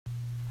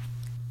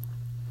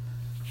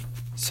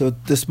So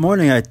this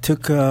morning I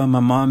took my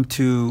mom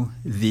to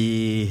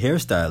the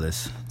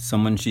hairstylist,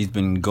 someone she's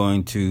been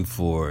going to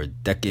for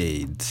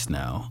decades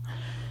now.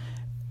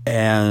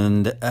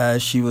 And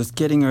as she was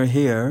getting her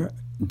hair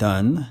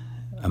done,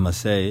 I must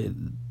say,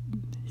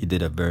 he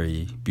did a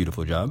very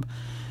beautiful job.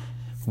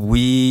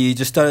 We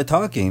just started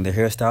talking, the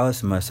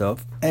hairstylist and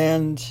myself,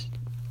 and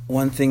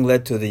one thing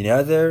led to the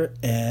other,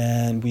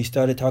 and we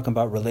started talking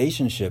about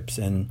relationships.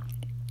 And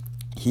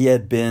he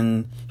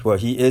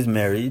is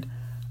married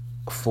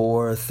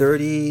for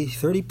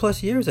 30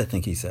 plus years, I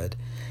think he said.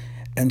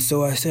 And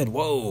so I said,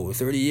 whoa,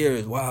 30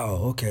 years. Wow.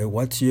 Okay.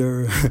 What's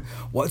your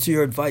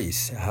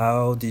advice?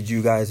 How did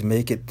you guys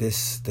make it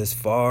this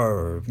far?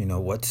 Or,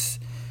 what's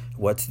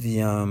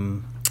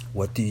the,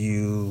 what do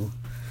you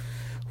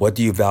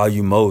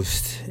value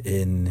most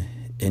in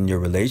your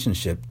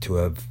relationship to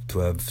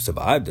have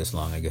survived this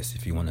long? I guess,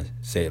 if you want to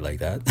say it like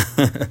that.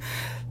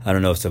 I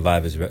don't know if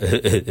survive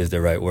is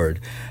the right word.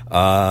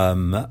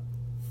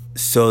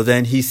 So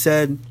then he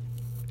said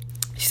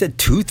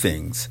two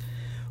things.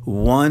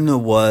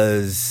 One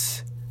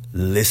was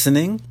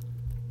listening,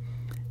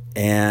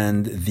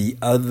 and the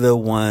other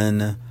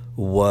one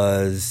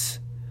was,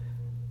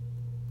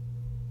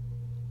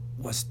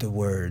 what's the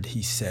word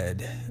he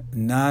said?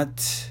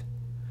 Not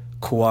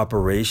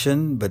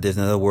cooperation, but there's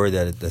another word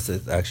that's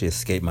actually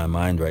escaped my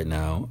mind right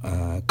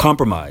now.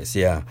 Compromise,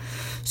 yeah.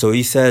 So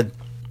he said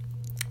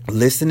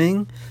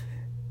listening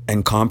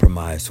and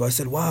compromise. So I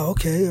said, wow,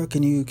 okay, or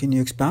can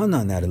you expound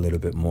on that a little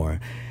bit more?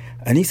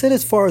 And he said,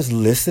 as far as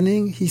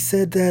listening, he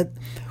said that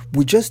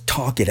we just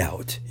talk it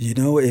out.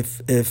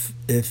 If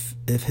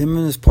him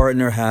and his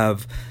partner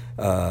have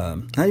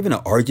not even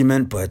an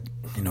argument, but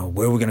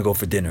where are we gonna go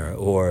for dinner,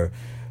 or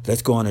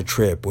let's go on a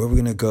trip, where are we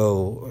gonna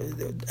go,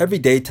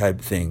 everyday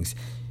type things.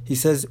 He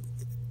says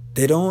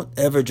they don't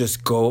ever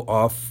just go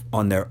off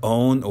on their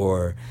own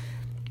or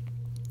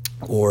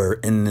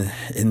in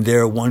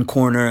their one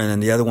corner and then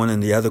the other one in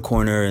the other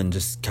corner and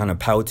just kind of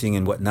pouting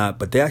and whatnot,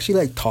 but they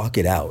actually talk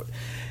it out.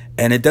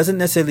 And it doesn't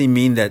necessarily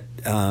mean that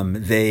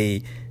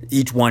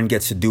each one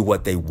gets to do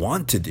what they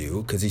want to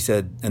do, because he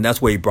said, and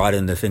that's where he brought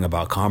in the thing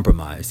about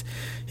compromise.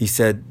 He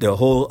said the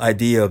whole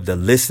idea of the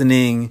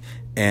listening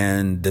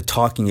and the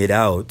talking it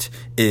out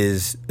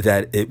is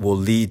that it will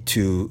lead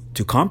to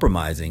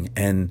compromising.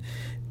 And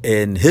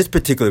in his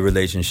particular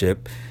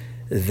relationship,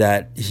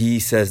 that he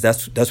says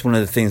that's one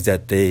of the things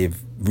that they've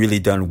really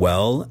done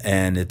well,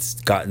 and it's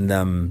gotten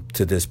them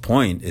to this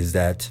point, is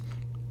that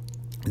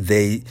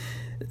they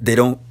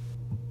don't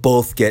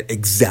both get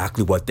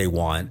exactly what they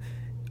want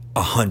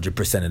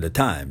 100% of the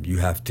time. You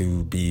have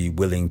to be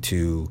willing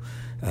to,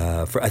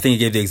 I think he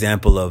gave the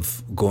example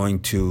of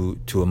going to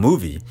a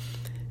movie.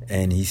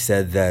 And he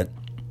said that,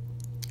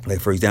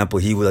 for example,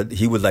 he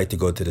would like to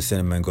go to the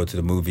cinema and go to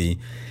the movie.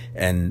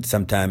 And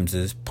sometimes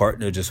his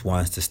partner just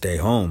wants to stay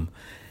home.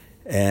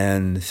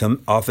 And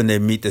often they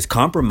meet this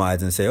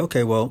compromise and say,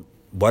 okay, well,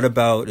 what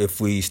about if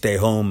we stay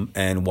home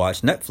and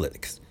watch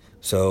Netflix?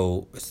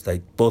 So it's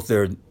like both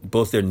their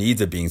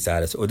needs are being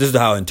satisfied. Or this is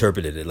how I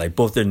interpreted it. Like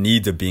both their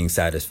needs are being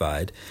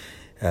satisfied.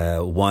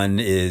 One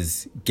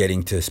is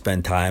getting to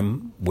spend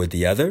time with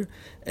the other,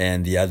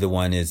 and the other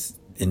one is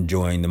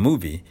enjoying the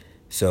movie.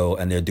 So,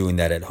 and they're doing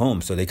that at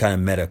home. So they kind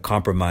of met a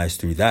compromise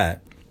through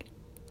that.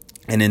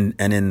 And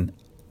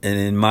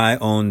in my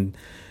own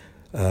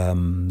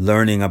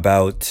learning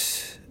about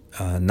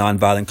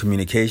nonviolent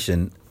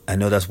communication, I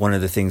know that's one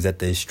of the things that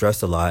they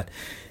stress a lot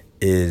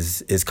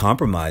is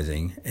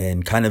compromising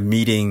and kind of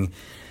meeting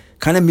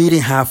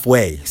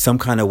halfway, some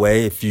kind of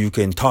way. If you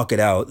can talk it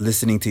out,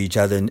 listening to each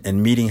other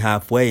and meeting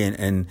halfway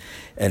and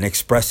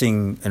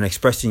expressing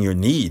your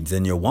needs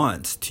and your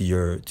wants to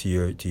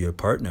your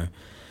partner.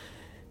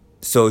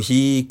 So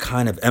he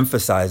kind of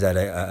emphasized that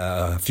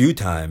a few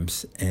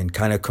times and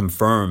kind of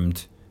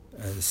confirmed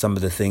some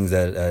of the things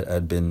that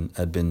I'd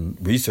been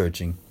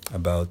researching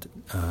about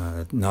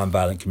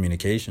nonviolent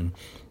communication.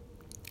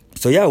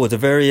 So yeah, it was a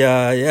very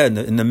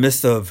in the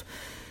midst of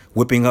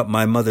whipping up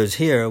my mother's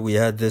hair, we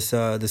had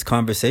this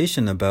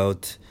conversation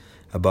about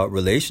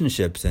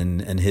relationships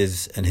and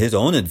his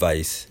own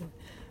advice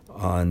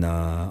on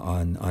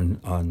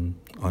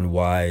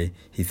why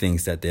he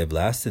thinks that they have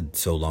lasted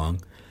so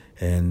long.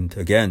 And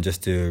again,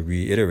 just to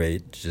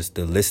reiterate, just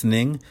the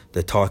listening,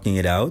 the talking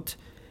it out,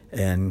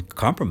 and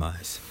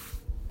compromise.